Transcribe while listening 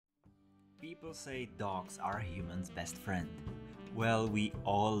People say dogs are humans' best friend. Well, we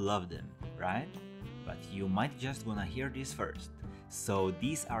all love them, right? But you might just wanna hear this first. So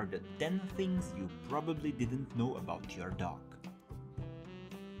these are the 10 things you probably didn't know about your dog.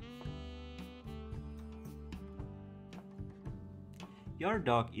 Your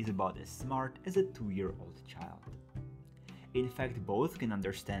dog is about as smart as a 2-year-old child. In fact, both can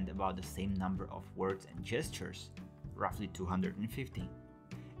understand about the same number of words and gestures, roughly 250.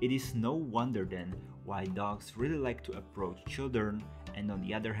 It is no wonder then why dogs really like to approach children, and on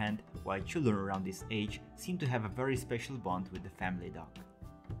the other hand, why children around this age seem to have a very special bond with the family dog.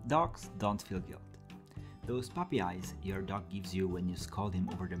 Dogs don't feel guilt. Those puppy eyes your dog gives you when you scold him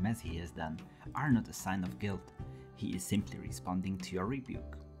over the mess he has done are not a sign of guilt. He is simply responding to your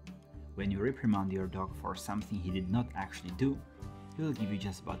rebuke. When you reprimand your dog for something he did not actually do, he will give you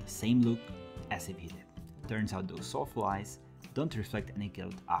just about the same look as if he did. Turns out those soulful eyes don't reflect any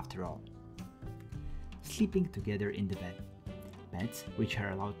guilt after all. Sleeping together in the bed. Pets, which are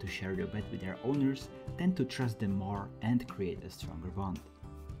allowed to share the bed with their owners, tend to trust them more and create a stronger bond.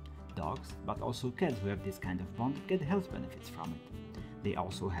 Dogs, but also cats who have this kind of bond, get health benefits from it. They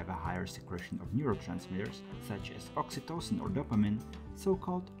also have a higher secretion of neurotransmitters such as oxytocin or dopamine,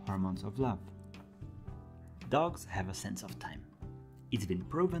 so-called hormones of love. Dogs have a sense of time. It's been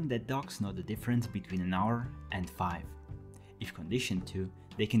proven that dogs know the difference between an hour and 5. If conditioned to,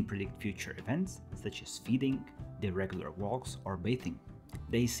 they can predict future events such as feeding, their regular walks or bathing.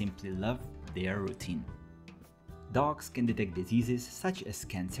 They simply love their routine. Dogs can detect diseases such as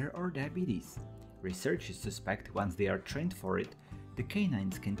cancer or diabetes. Researchers suspect once they are trained for it, the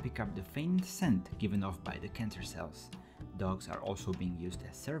canines can pick up the faint scent given off by the cancer cells. Dogs are also being used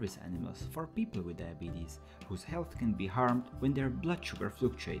as service animals for people with diabetes, whose health can be harmed when their blood sugar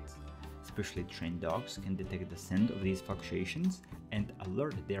fluctuates. Specially trained dogs can detect the scent of these fluctuations and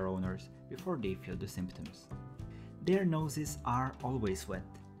alert their owners before they feel the symptoms. Their noses are always wet.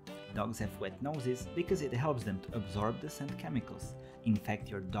 Dogs have wet noses because it helps them to absorb the scent chemicals. In fact,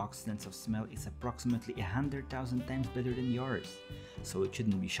 your dog's sense of smell is approximately 100,000 times better than yours, so it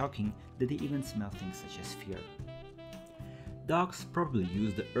shouldn't be shocking that they even smell things such as fear. Dogs probably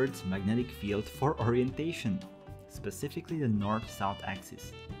use the Earth's magnetic field for orientation, specifically the North-South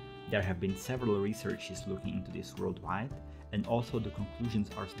axis. There have been several researches looking into this worldwide, and although the conclusions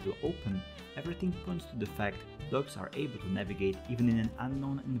are still open, everything points to the fact dogs are able to navigate even in an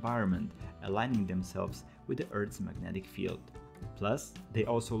unknown environment, aligning themselves with the Earth's magnetic field. Plus, they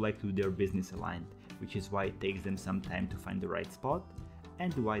also like to do their business aligned, which is why it takes them some time to find the right spot,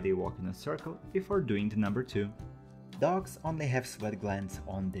 and why they walk in a circle before doing the number 2. Dogs only have sweat glands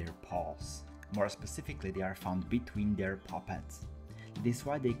on their paws. More specifically, they are found between their paw pads. This is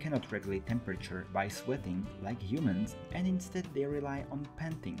why they cannot regulate temperature by sweating like humans, and instead they rely on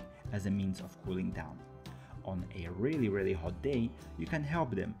panting as a means of cooling down. On a really hot day, you can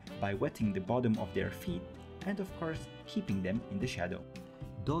help them by wetting the bottom of their feet and of course keeping them in the shadow.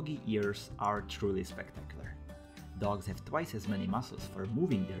 Doggy ears are truly spectacular. Dogs have twice as many muscles for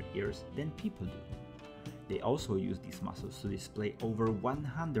moving their ears than people do. They also use these muscles to display over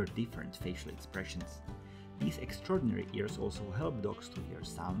 100 different facial expressions. These extraordinary ears also help dogs to hear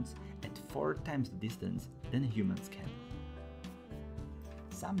sounds at 4 times the distance than humans can.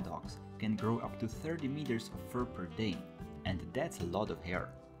 Some dogs can grow up to 30 meters of fur per day, and that's a lot of hair.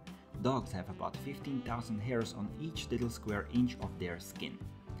 Dogs have about 15,000 hairs on each little square inch of their skin.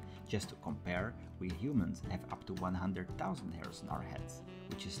 Just to compare, we humans have up to 100,000 hairs on our heads,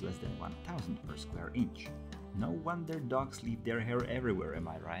 which is less than 1,000 per square inch. No wonder dogs leave their hair everywhere, am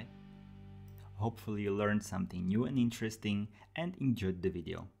I right? Hopefully you learned something new and interesting and enjoyed the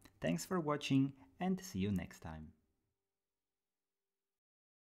video. Thanks for watching and see you next time.